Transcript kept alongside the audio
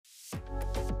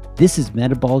This is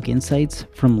Metabolic Insights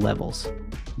from Levels,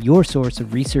 your source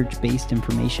of research-based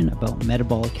information about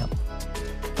metabolic health.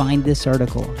 Find this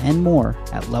article and more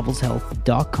at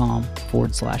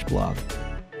levelshealth.com/blog.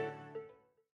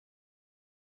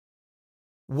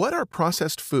 What are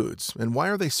processed foods and why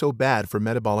are they so bad for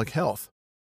metabolic health?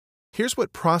 Here's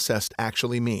what processed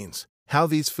actually means, how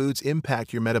these foods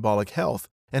impact your metabolic health,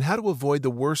 and how to avoid the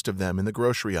worst of them in the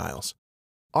grocery aisles.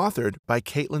 Authored by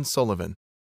Caitlin Sullivan.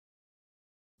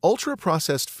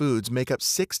 Ultra-processed foods make up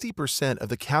 60% of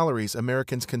the calories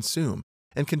Americans consume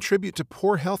and contribute to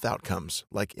poor health outcomes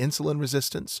like insulin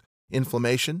resistance,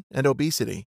 inflammation, and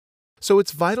obesity. So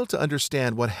it's vital to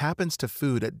understand what happens to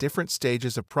food at different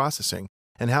stages of processing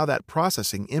and how that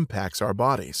processing impacts our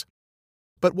bodies.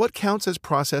 But what counts as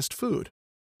processed food?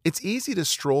 It's easy to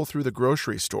stroll through the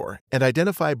grocery store and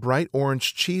identify bright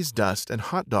orange cheese dust and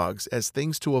hot dogs as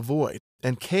things to avoid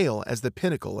and kale as the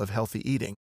pinnacle of healthy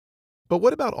eating. But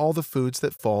what about all the foods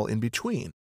that fall in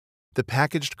between? The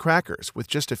packaged crackers with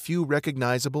just a few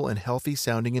recognizable and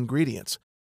healthy-sounding ingredients.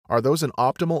 Are those an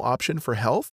optimal option for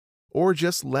health, or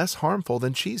just less harmful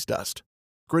than cheese dust?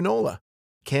 Granola,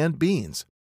 canned beans.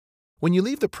 When you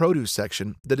leave the produce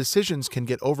section, the decisions can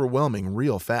get overwhelming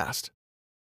real fast.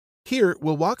 Here,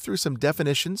 we'll walk through some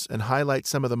definitions and highlight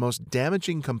some of the most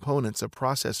damaging components of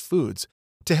processed foods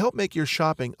to help make your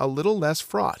shopping a little less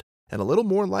fraught and a little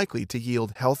more likely to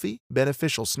yield healthy,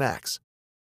 beneficial snacks.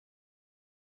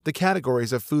 The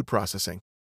categories of food processing.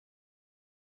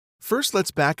 First,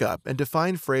 let's back up and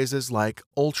define phrases like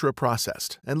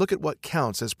ultra-processed and look at what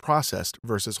counts as processed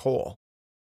versus whole.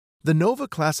 The NOVA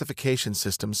classification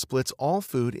system splits all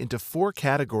food into 4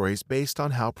 categories based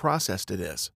on how processed it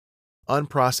is: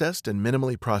 unprocessed and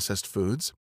minimally processed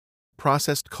foods,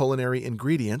 processed culinary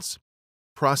ingredients,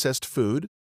 processed food,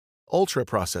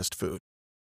 ultra-processed food.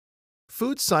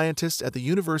 Food scientists at the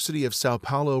University of Sao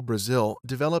Paulo, Brazil,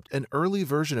 developed an early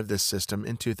version of this system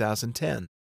in 2010.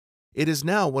 It is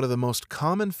now one of the most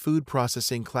common food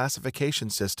processing classification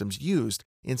systems used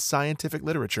in scientific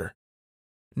literature.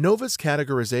 NOVA's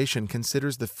categorization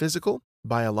considers the physical,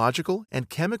 biological, and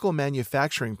chemical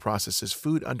manufacturing processes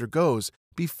food undergoes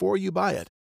before you buy it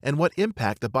and what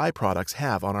impact the byproducts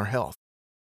have on our health.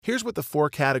 Here's what the 4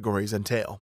 categories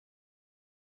entail.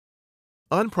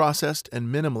 Unprocessed and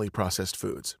minimally processed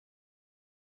foods.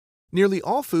 Nearly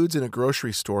all foods in a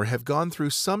grocery store have gone through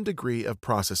some degree of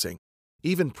processing.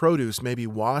 Even produce may be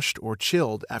washed or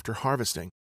chilled after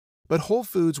harvesting. But whole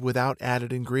foods without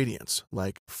added ingredients,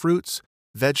 like fruits,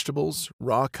 vegetables,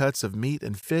 raw cuts of meat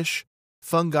and fish,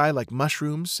 fungi like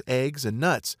mushrooms, eggs, and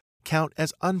nuts, count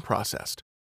as unprocessed.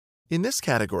 In this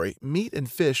category, meat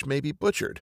and fish may be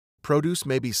butchered. Produce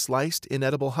may be sliced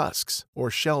inedible husks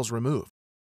or shells removed.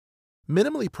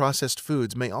 Minimally processed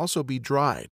foods may also be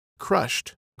dried,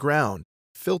 crushed, ground,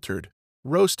 filtered,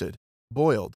 roasted,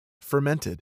 boiled,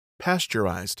 fermented,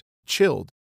 pasteurized, chilled,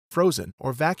 frozen,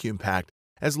 or vacuum-packed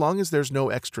as long as there's no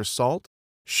extra salt,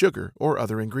 sugar, or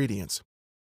other ingredients.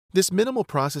 This minimal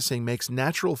processing makes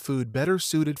natural food better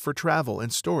suited for travel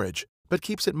and storage, but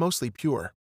keeps it mostly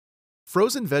pure.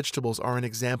 Frozen vegetables are an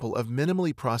example of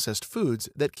minimally processed foods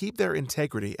that keep their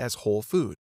integrity as whole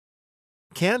food.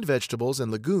 Canned vegetables and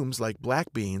legumes like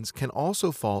black beans can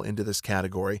also fall into this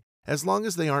category as long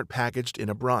as they aren't packaged in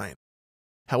a brine.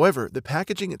 However, the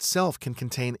packaging itself can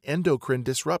contain endocrine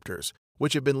disruptors,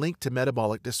 which have been linked to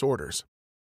metabolic disorders.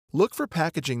 Look for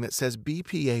packaging that says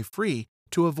BPA-free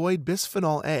to avoid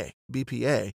bisphenol A,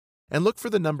 BPA, and look for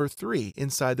the number 3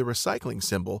 inside the recycling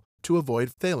symbol to avoid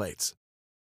phthalates.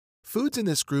 Foods in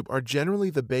this group are generally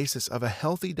the basis of a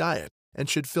healthy diet and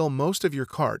should fill most of your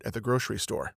cart at the grocery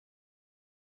store.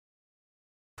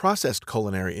 Processed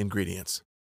culinary ingredients.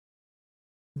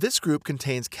 This group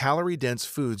contains calorie-dense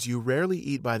foods you rarely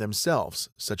eat by themselves,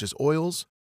 such as oils,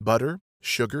 butter,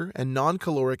 sugar, and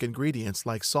non-caloric ingredients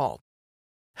like salt.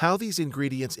 How these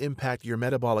ingredients impact your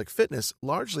metabolic fitness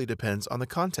largely depends on the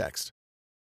context.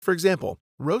 For example,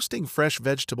 roasting fresh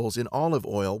vegetables in olive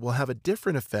oil will have a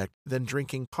different effect than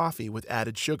drinking coffee with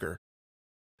added sugar.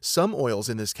 Some oils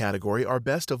in this category are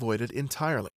best avoided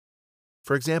entirely.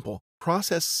 For example,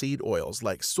 processed seed oils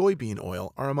like soybean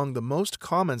oil are among the most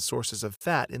common sources of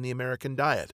fat in the American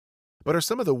diet, but are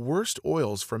some of the worst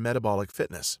oils for metabolic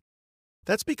fitness.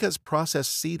 That's because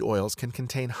processed seed oils can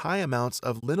contain high amounts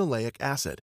of linoleic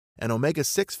acid, an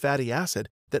omega-6 fatty acid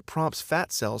that prompts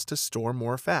fat cells to store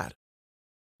more fat.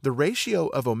 The ratio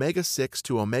of omega-6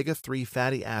 to omega-3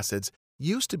 fatty acids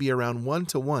used to be around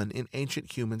 1:1 in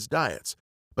ancient humans' diets,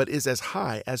 but is as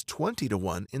high as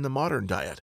 20:1 in the modern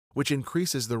diet, which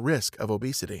increases the risk of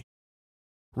obesity.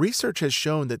 Research has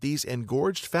shown that these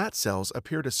engorged fat cells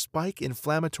appear to spike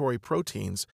inflammatory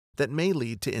proteins that may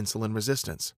lead to insulin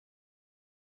resistance.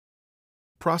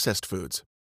 Processed foods.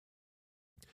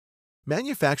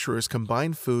 Manufacturers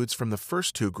combine foods from the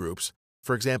first two groups,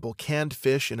 for example, canned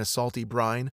fish in a salty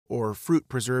brine or fruit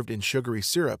preserved in sugary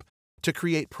syrup, to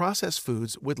create processed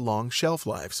foods with long shelf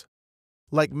lives.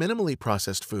 Like minimally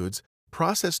processed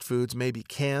foods may be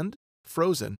canned,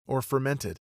 frozen, or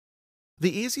fermented.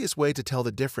 The easiest way to tell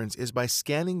the difference is by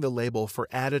scanning the label for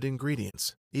added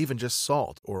ingredients, even just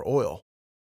salt or oil.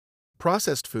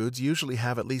 Processed foods usually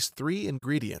have at least 3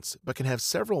 ingredients, but can have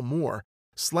several more,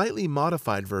 slightly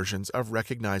modified versions of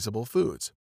recognizable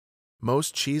foods.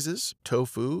 Most cheeses,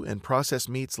 tofu, and processed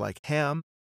meats like ham,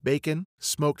 bacon,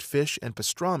 smoked fish, and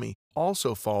pastrami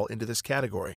also fall into this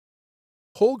category.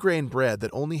 Whole grain bread that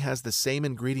only has the same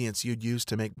ingredients you'd use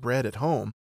to make bread at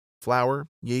home, flour,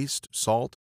 yeast,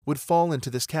 salt, would fall into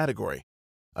this category.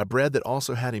 A bread that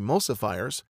also had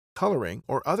emulsifiers, coloring,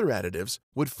 or other additives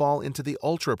would fall into the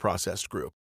ultra-processed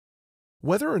group.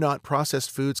 Whether or not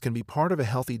processed foods can be part of a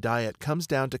healthy diet comes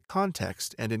down to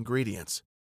context and ingredients.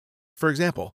 For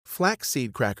example,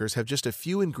 flaxseed crackers have just a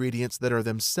few ingredients that are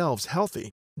themselves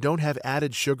healthy, don't have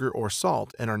added sugar or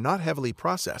salt, and are not heavily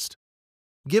processed.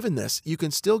 Given this, you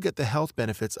can still get the health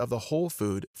benefits of the whole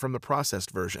food from the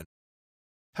processed version.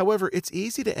 However, it's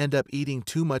easy to end up eating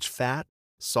too much fat,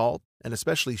 salt, and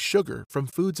especially sugar from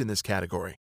foods in this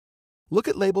category. Look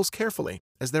at labels carefully,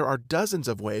 as there are dozens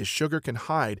of ways sugar can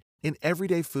hide in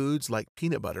everyday foods like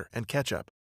peanut butter and ketchup.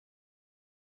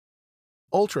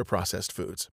 Ultra-processed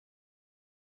foods.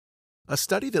 A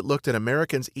study that looked at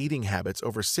Americans' eating habits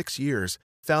over 6 years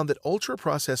found that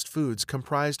ultra-processed foods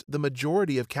comprised the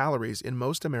majority of calories in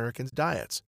most Americans'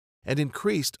 diets and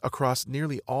increased across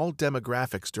nearly all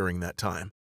demographics during that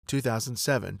time,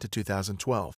 2007 to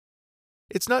 2012.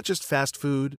 It's not just fast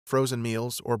food, frozen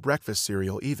meals, or breakfast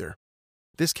cereal either.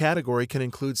 This category can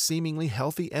include seemingly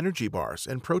healthy energy bars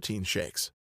and protein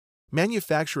shakes.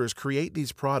 Manufacturers create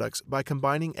these products by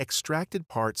combining extracted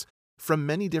parts from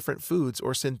many different foods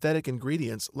or synthetic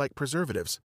ingredients like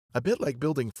preservatives, a bit like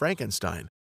building Frankenstein.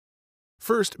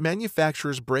 First,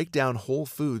 manufacturers break down whole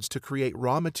foods to create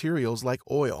raw materials like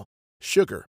oil,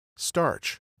 sugar,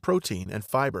 starch, protein, and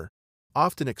fiber,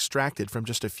 often extracted from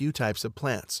just a few types of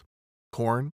plants: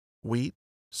 corn, wheat,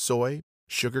 soy,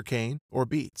 sugarcane, or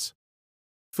beets.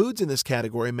 Foods in this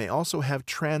category may also have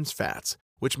trans fats,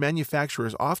 which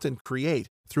manufacturers often create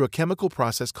through a chemical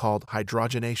process called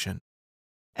hydrogenation.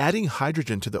 Adding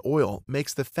hydrogen to the oil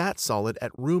makes the fat solid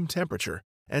at room temperature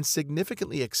and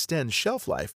significantly extends shelf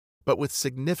life, but with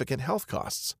significant health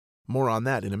costs. More on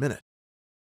that in a minute.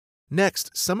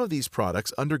 Next, some of these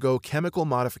products undergo chemical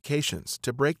modifications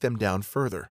to break them down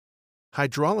further.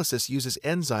 Hydrolysis uses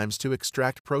enzymes to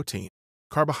extract protein,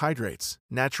 carbohydrates,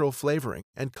 natural flavoring,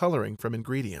 and coloring from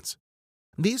ingredients.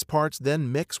 These parts then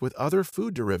mix with other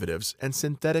food derivatives and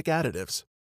synthetic additives.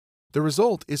 The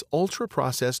result is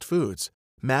ultra-processed foods,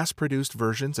 mass-produced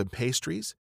versions of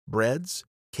pastries, breads,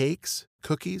 cakes,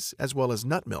 cookies, as well as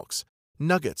nut milks,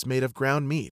 nuggets made of ground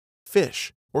meat,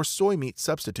 fish, or soy meat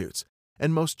substitutes,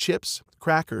 and most chips,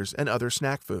 crackers, and other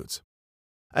snack foods.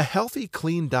 A healthy,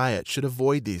 clean diet should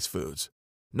avoid these foods.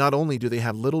 Not only do they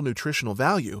have little nutritional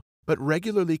value, but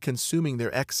regularly consuming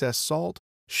their excess salt,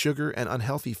 sugar, and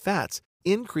unhealthy fats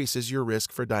increases your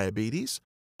risk for diabetes,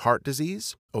 heart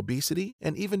disease, obesity,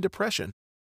 and even depression.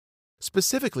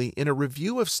 Specifically, in a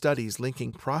review of studies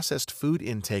linking processed food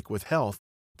intake with health,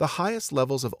 the highest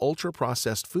levels of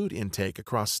ultra-processed food intake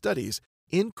across studies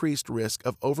increased risk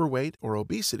of overweight or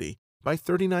obesity by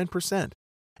 39%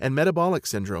 and metabolic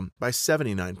syndrome by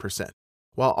 79%,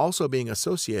 while also being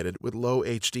associated with low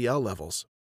HDL levels.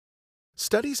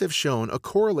 Studies have shown a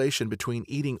correlation between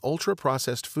eating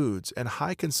ultra-processed foods and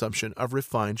high consumption of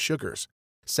refined sugars,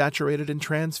 saturated in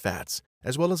trans fats,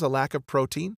 as well as a lack of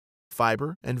protein,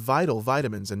 fiber, and vital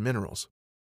vitamins and minerals.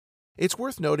 It's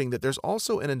worth noting that there's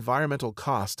also an environmental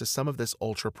cost to some of this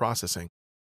ultra-processing.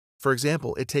 For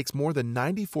example, it takes more than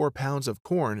 94 pounds of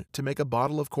corn to make a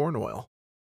bottle of corn oil.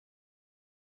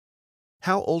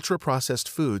 How ultra-processed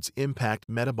foods impact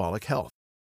metabolic health.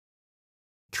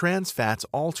 Trans fats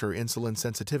alter insulin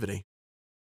sensitivity.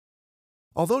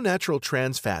 Although natural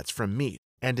trans fats from meat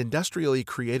and industrially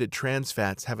created trans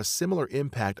fats have a similar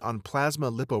impact on plasma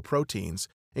lipoproteins,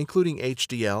 including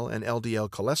HDL and LDL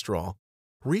cholesterol,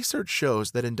 research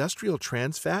shows that industrial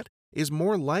trans fat is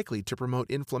more likely to promote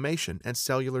inflammation and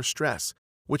cellular stress,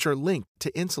 which are linked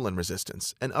to insulin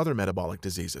resistance and other metabolic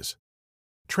diseases.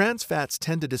 Trans fats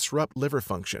tend to disrupt liver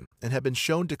function and have been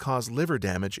shown to cause liver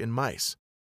damage in mice.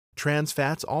 Trans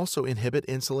fats also inhibit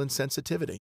insulin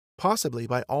sensitivity, possibly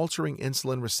by altering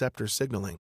insulin receptor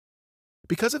signaling.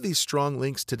 Because of these strong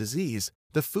links to disease,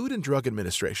 The Food and Drug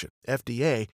Administration,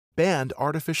 FDA, banned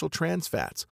artificial trans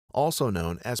fats, also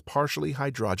known as partially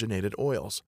hydrogenated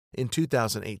oils, in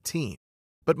 2018,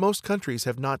 but most countries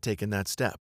have not taken that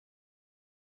step.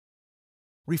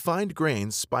 Refined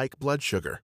grains spike blood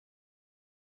sugar.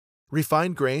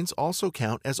 Refined grains also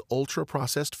count as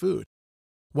ultra-processed food.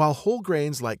 While whole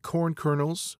grains like corn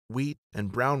kernels, wheat,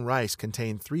 and brown rice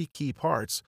contain three key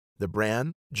parts, the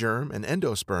bran, germ, and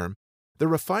endosperm, the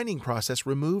refining process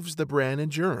removes the bran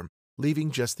and germ,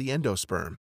 leaving just the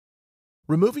endosperm.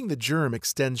 Removing the germ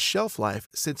extends shelf life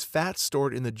since fats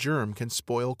stored in the germ can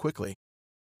spoil quickly.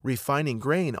 Refining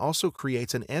grain also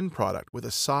creates an end product with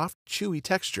a soft, chewy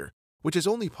texture, which is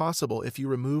only possible if you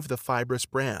remove the fibrous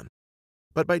bran.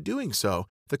 But by doing so,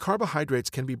 the carbohydrates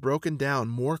can be broken down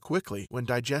more quickly when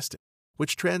digested,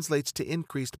 which translates to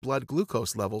increased blood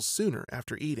glucose levels sooner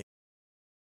after eating.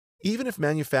 Even if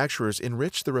manufacturers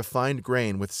enrich the refined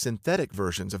grain with synthetic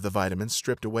versions of the vitamins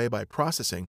stripped away by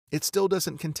processing, it still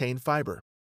doesn't contain fiber.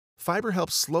 Fiber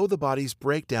helps slow the body's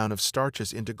breakdown of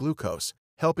starches into glucose,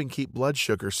 helping keep blood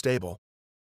sugar stable.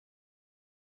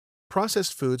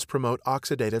 Processed foods promote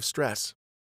oxidative stress.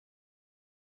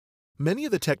 Many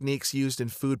of the techniques used in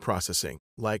food processing,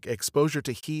 like exposure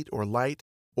to heat or light,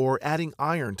 or adding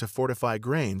iron to fortify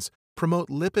grains, promote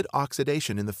lipid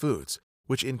oxidation in the foods,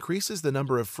 which increases the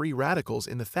number of free radicals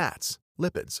in the fats,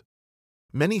 lipids.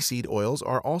 Many seed oils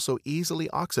are also easily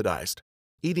oxidized.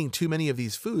 Eating too many of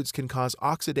these foods can cause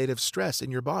oxidative stress in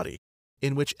your body,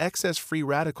 in which excess free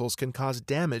radicals can cause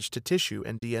damage to tissue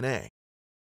and DNA.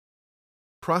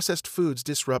 Processed foods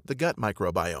disrupt the gut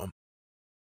microbiome.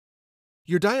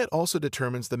 Your diet also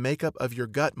determines the makeup of your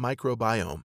gut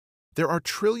microbiome. There are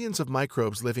trillions of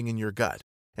microbes living in your gut,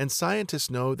 and scientists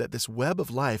know that this web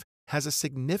of life has a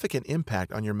significant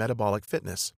impact on your metabolic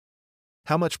fitness.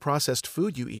 How much processed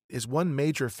food you eat is one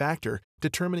major factor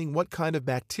determining what kind of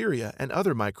bacteria and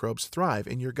other microbes thrive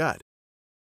in your gut.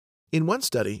 In one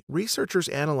study, researchers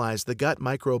analyzed the gut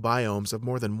microbiomes of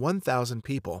more than 1,000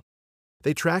 people.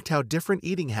 They tracked how different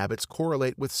eating habits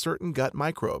correlate with certain gut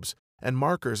microbes and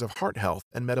markers of heart health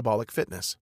and metabolic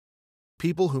fitness.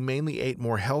 People who mainly ate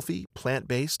more healthy,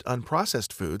 plant-based,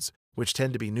 unprocessed foods, which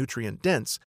tend to be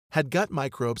nutrient-dense, had gut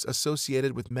microbes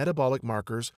associated with metabolic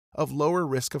markers of lower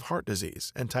risk of heart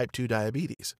disease and type 2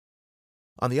 diabetes.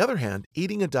 On the other hand,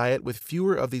 eating a diet with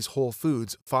fewer of these whole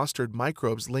foods fostered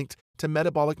microbes linked to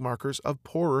metabolic markers of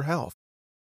poorer health.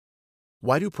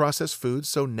 Why do processed foods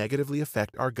so negatively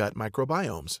affect our gut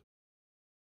microbiomes?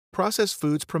 Processed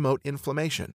foods promote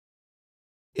inflammation.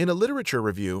 In a literature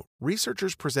review,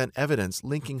 researchers present evidence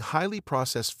linking highly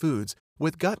processed foods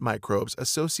with gut microbes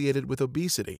associated with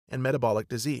obesity and metabolic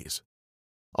disease.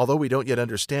 Although we don't yet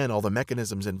understand all the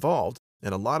mechanisms involved,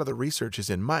 and a lot of the research is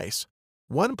in mice,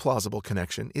 one plausible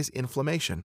connection is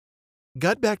inflammation.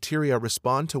 Gut bacteria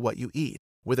respond to what you eat,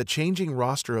 with a changing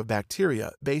roster of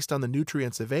bacteria based on the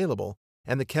nutrients available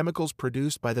and the chemicals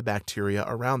produced by the bacteria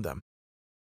around them.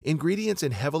 Ingredients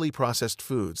in heavily processed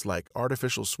foods like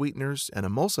artificial sweeteners and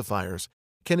emulsifiers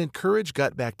can encourage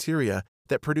gut bacteria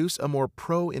that produce a more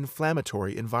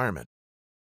pro-inflammatory environment.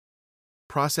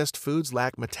 Processed foods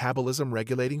lack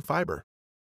metabolism-regulating fiber.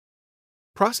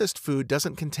 Processed food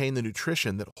doesn't contain the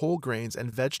nutrition that whole grains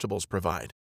and vegetables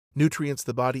provide, nutrients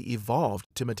the body evolved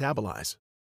to metabolize.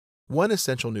 One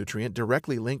essential nutrient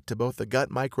directly linked to both the gut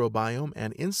microbiome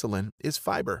and insulin is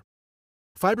fiber.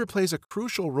 Fiber plays a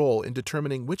crucial role in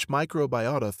determining which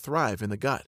microbiota thrive in the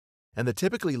gut, and the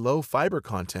typically low fiber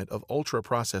content of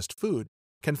ultra-processed food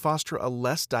can foster a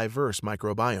less diverse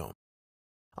microbiome.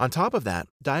 On top of that,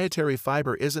 dietary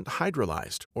fiber isn't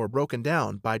hydrolyzed or broken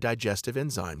down by digestive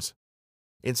enzymes.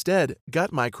 Instead,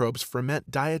 gut microbes ferment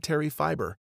dietary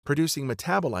fiber, producing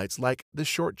metabolites like the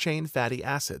short-chain fatty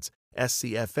acids,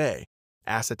 SCFA,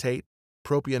 acetate,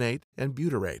 propionate, and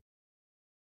butyrate.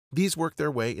 These work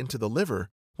their way into the liver,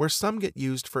 where some get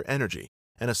used for energy,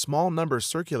 and a small number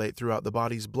circulate throughout the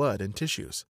body's blood and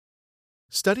tissues.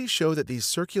 Studies show that these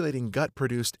circulating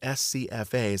gut-produced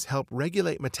SCFAs help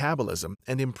regulate metabolism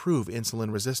and improve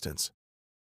insulin resistance.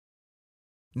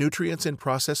 Nutrients in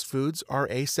processed foods are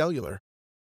acellular.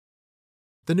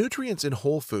 The nutrients in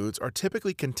whole foods are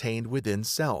typically contained within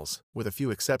cells, with a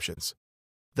few exceptions.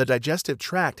 The digestive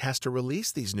tract has to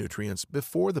release these nutrients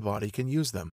before the body can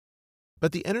use them.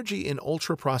 But the energy in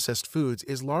ultra-processed foods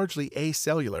is largely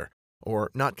acellular,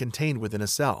 or not contained within a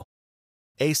cell.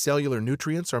 Acellular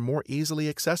nutrients are more easily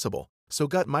accessible, so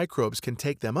gut microbes can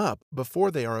take them up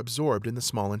before they are absorbed in the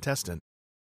small intestine.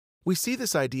 We see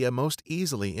this idea most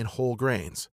easily in whole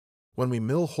grains. When we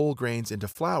mill whole grains into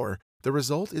flour, the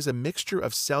result is a mixture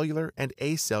of cellular and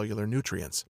acellular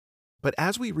nutrients. But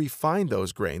as we refine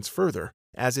those grains further,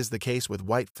 As is the case with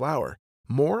white flour,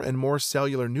 more and more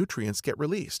cellular nutrients get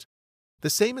released. The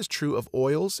same is true of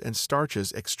oils and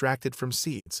starches extracted from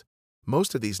seeds.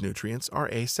 Most of these nutrients are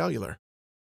acellular.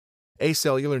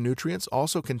 Acellular nutrients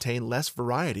also contain less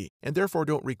variety and therefore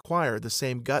don't require the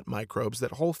same gut microbes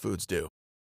that whole foods do.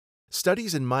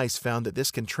 Studies in mice found that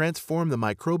this can transform the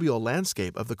microbial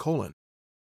landscape of the colon.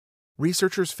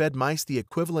 Researchers fed mice the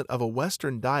equivalent of a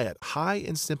Western diet high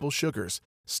in simple sugars,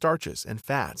 starches, and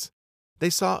fats. They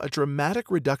saw a dramatic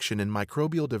reduction in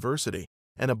microbial diversity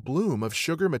and a bloom of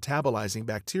sugar-metabolizing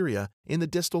bacteria in the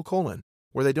distal colon,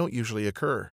 where they don't usually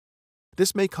occur.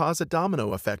 This may cause a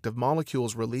domino effect of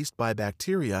molecules released by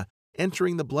bacteria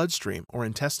entering the bloodstream or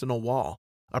intestinal wall,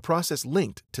 a process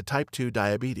linked to type 2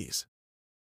 diabetes.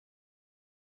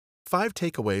 5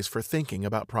 takeaways for thinking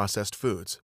about processed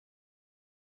foods.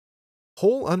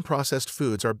 Whole unprocessed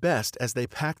foods are best as they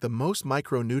pack the most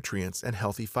micronutrients and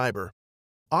healthy fiber.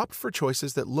 Opt for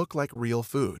choices that look like real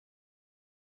food.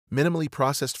 Minimally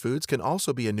processed foods can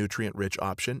also be a nutrient-rich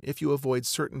option if you avoid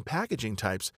certain packaging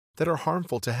types that are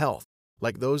harmful to health,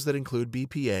 like those that include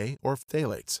BPA or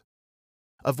phthalates.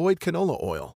 Avoid canola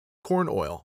oil, corn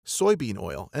oil, soybean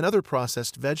oil, and other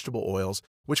processed vegetable oils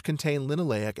which contain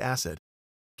linoleic acid.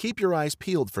 Keep your eyes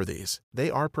peeled for these. They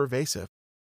are pervasive.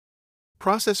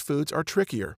 Processed foods are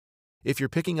trickier. If you're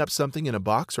picking up something in a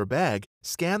box or bag,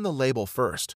 scan the label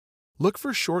first. Look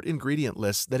for short ingredient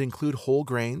lists that include whole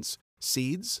grains,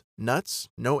 seeds, nuts,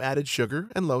 no added sugar,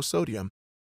 and low sodium.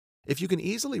 If you can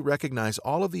easily recognize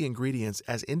all of the ingredients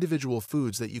as individual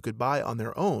foods that you could buy on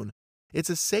their own, it's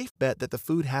a safe bet that the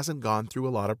food hasn't gone through a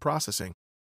lot of processing.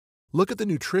 Look at the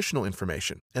nutritional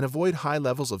information and avoid high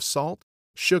levels of salt,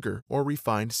 sugar, or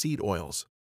refined seed oils.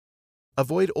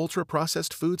 Avoid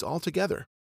ultra-processed foods altogether.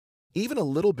 Even a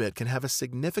little bit can have a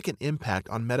significant impact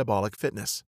on metabolic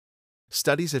fitness.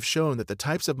 Studies have shown that the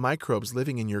types of microbes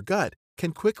living in your gut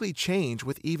can quickly change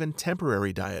with even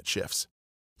temporary diet shifts.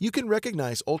 You can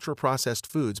recognize ultra-processed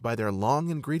foods by their long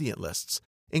ingredient lists,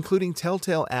 including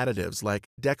telltale additives like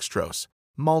dextrose,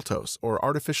 maltose, or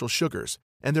artificial sugars,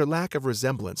 and their lack of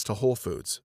resemblance to whole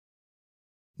foods.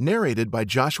 Narrated by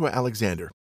Joshua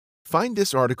Alexander. Find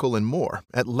this article and more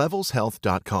at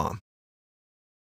levelshealth.com.